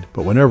your head,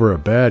 but whenever a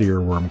bad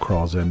earworm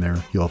crawls in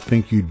there, you'll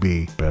think you'd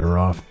be better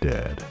off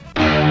dead.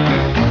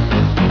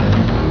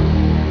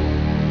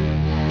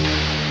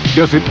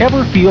 Does it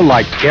ever feel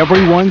like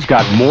everyone's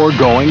got more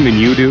going than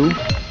you do?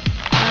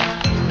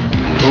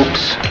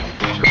 Oops.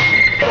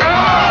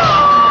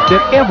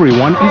 That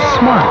everyone is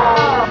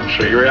smart.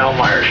 So you're Al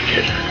Myers'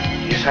 kid?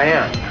 Yes, I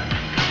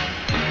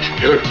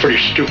am. You look pretty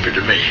stupid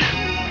to me.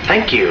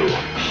 Thank you.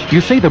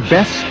 You say the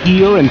best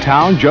skier in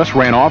town just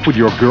ran off with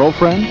your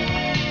girlfriend?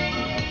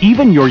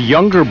 Even your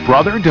younger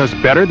brother does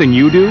better than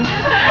you do?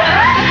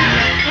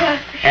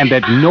 And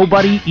that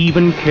nobody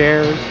even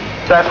cares?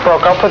 Seth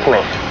broke up with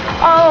me.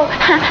 Oh,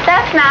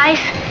 that's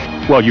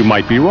nice. Well, you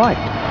might be right.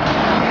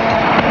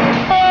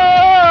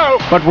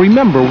 But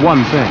remember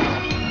one thing.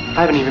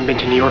 I haven't even been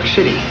to New York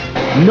City.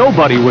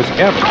 Nobody was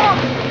ever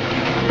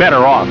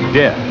better off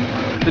dead.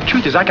 The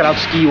truth is, I could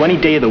outski you any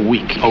day of the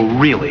week. Oh,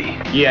 really?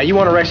 Yeah, you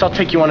want a race? I'll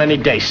take you on any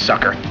day,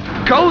 sucker.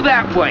 Go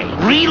that way,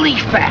 really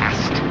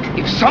fast.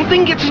 If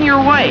something gets in your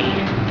way,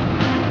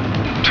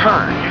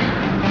 turn.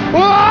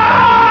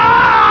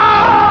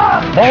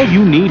 All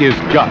you need is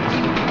guts.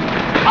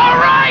 All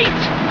right!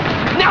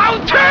 Now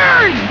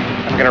turn!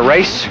 I'm gonna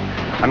race,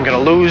 I'm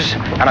gonna lose,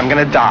 and I'm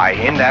gonna die,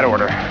 in that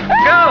order.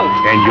 Go!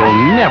 And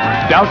you'll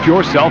never doubt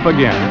yourself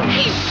again.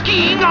 He's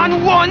skiing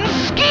on one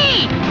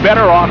ski!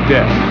 Better off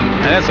dead.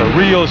 And that's a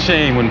real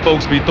shame when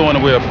folks be throwing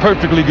away a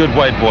perfectly good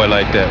white boy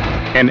like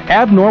that. An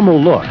abnormal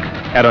look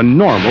at a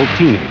normal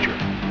teenager.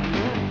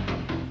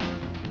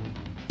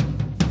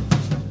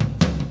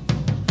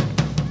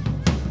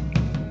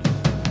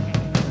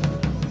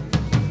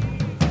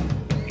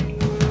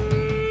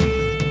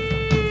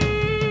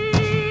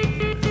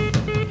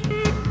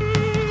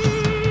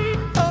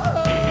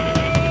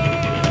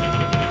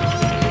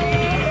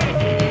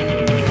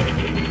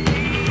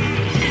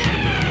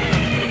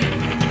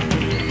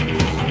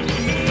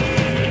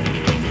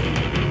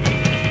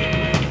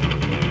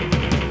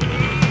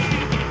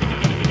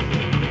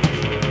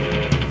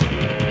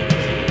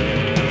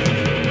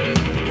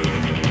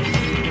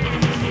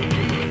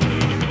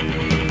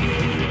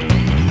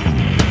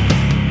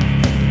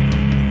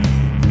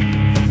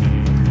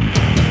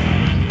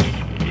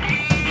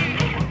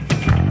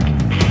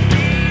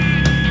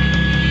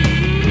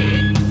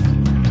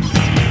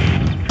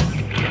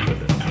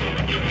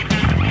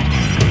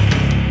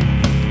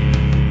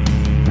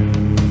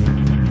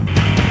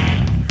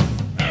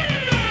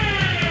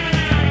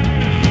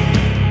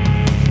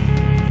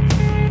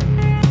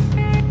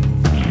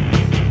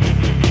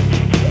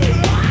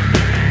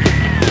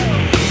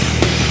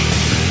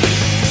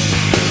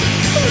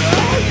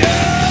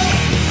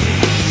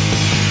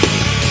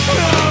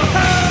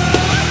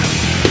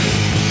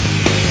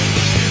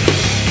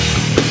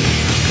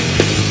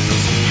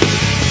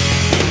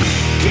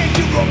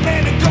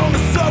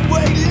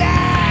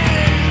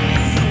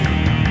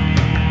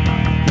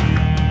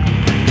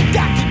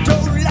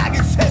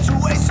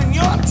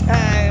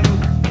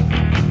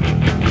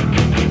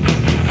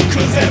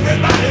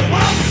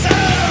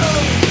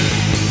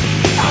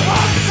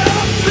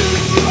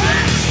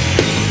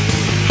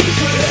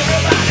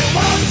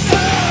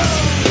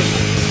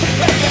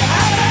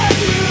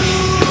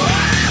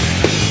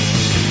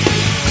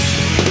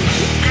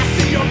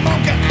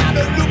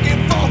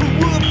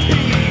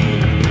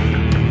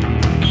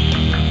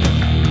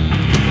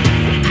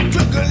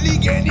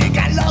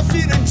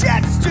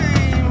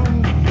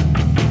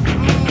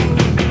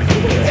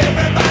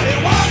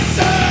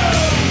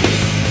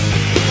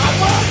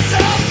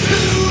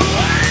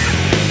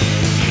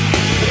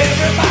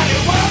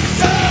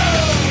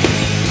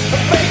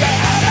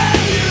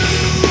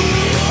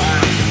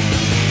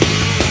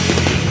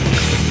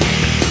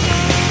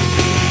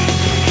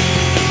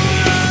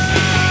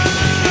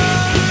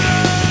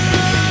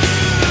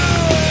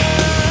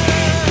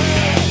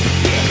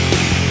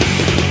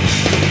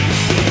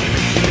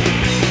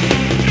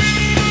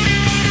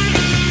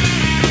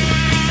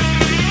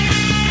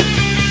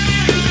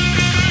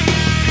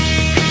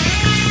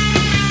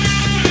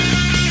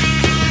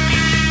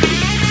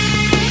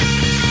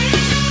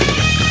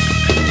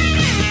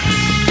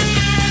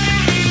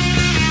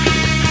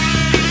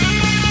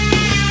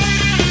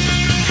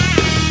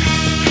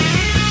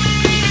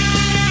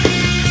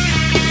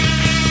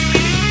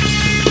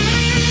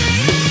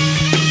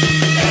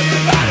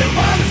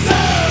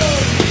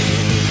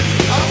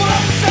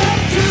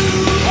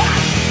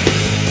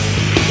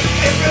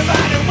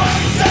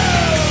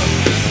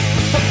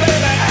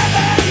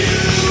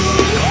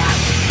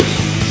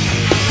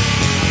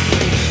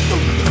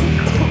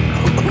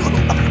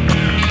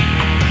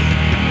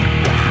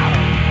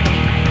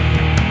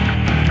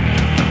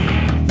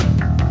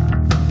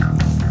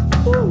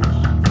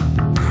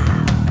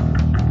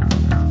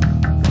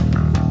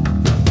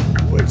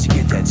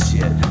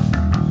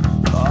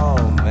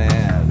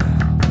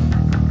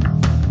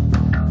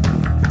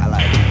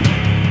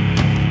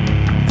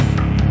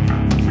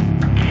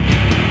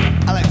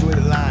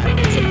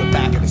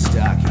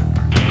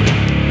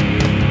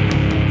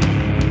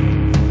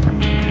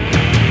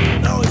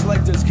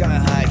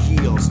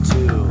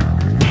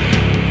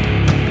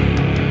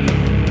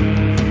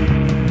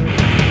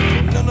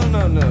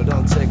 no,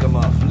 don't take them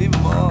off. Leave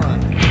them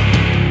on.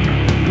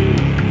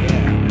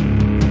 Yeah.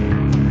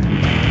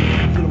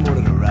 A little more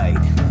to the right.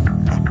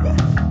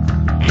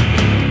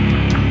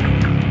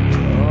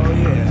 Oh,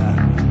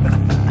 yeah.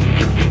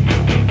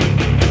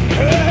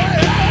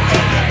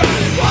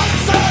 Everybody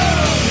wants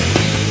some.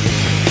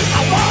 I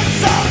want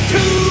some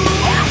too.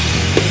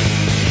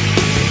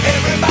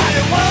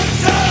 Everybody wants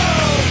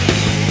some.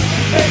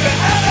 Baby,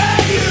 how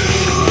about you?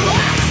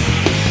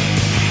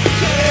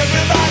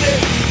 Everybody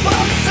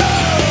wants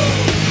some.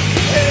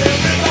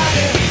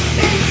 Everybody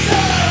needs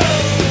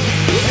some.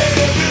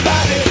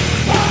 Everybody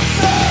wants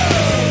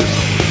some.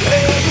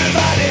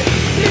 Everybody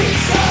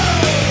needs some.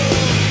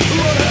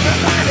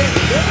 Everybody.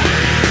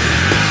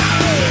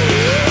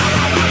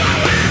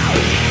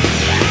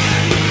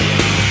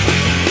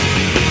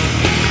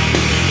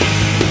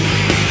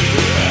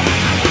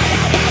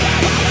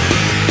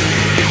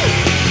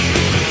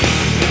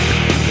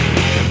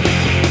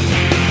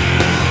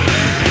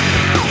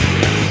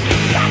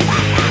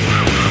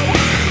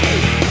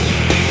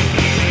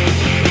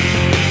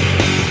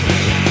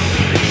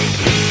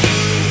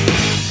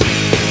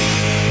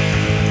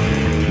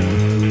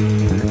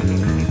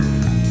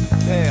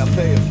 Hey, I'll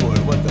pay you for it.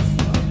 What the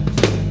fuck?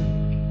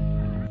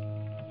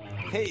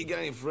 Hey, you got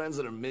any friends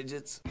that are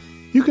midgets?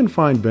 You can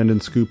find Bend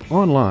and Scoop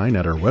online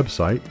at our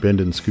website,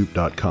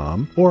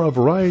 bendandscoop.com, or a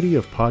variety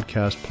of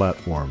podcast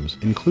platforms,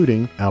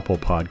 including Apple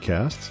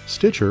Podcasts,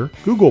 Stitcher,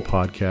 Google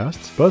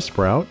Podcasts,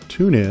 Buzzsprout,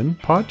 TuneIn,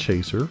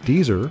 Podchaser,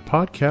 Deezer,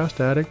 Podcast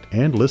Addict,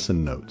 and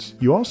Listen Notes.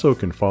 You also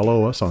can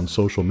follow us on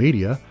social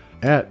media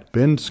at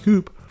Bend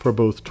Scoop for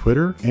both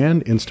Twitter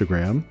and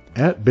Instagram,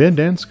 at Bend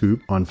and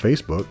Scoop on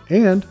Facebook,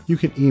 and you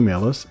can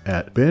email us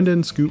at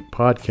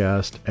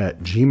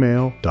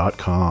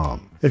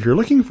bendandscooppodcast@gmail.com. If you're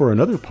looking for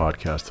another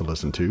podcast to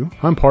listen to,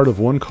 I'm part of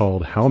one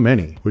called How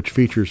Many, which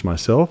features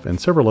myself and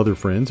several other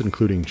friends,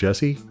 including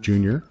Jesse,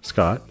 Junior,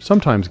 Scott,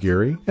 sometimes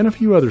Gary, and a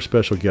few other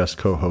special guest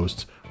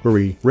co-hosts, where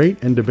we rate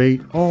and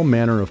debate all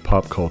manner of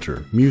pop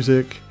culture,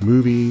 music,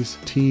 movies,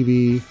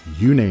 TV,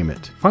 you name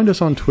it. Find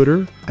us on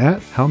Twitter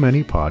at How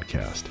Many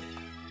Podcast.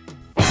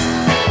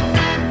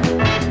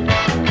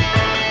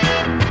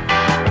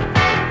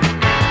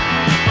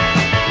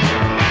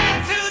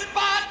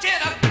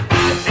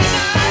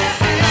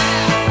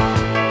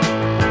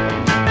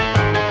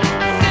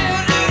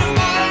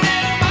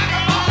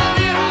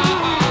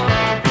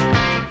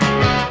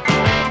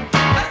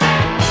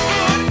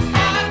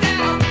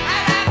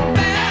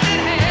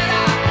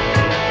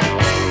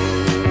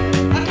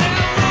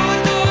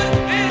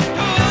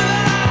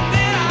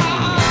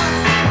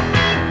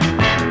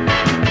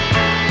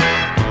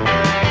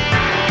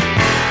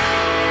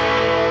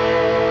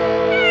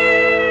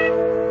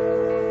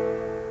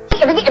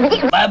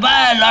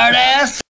 Bye-bye, lard ass.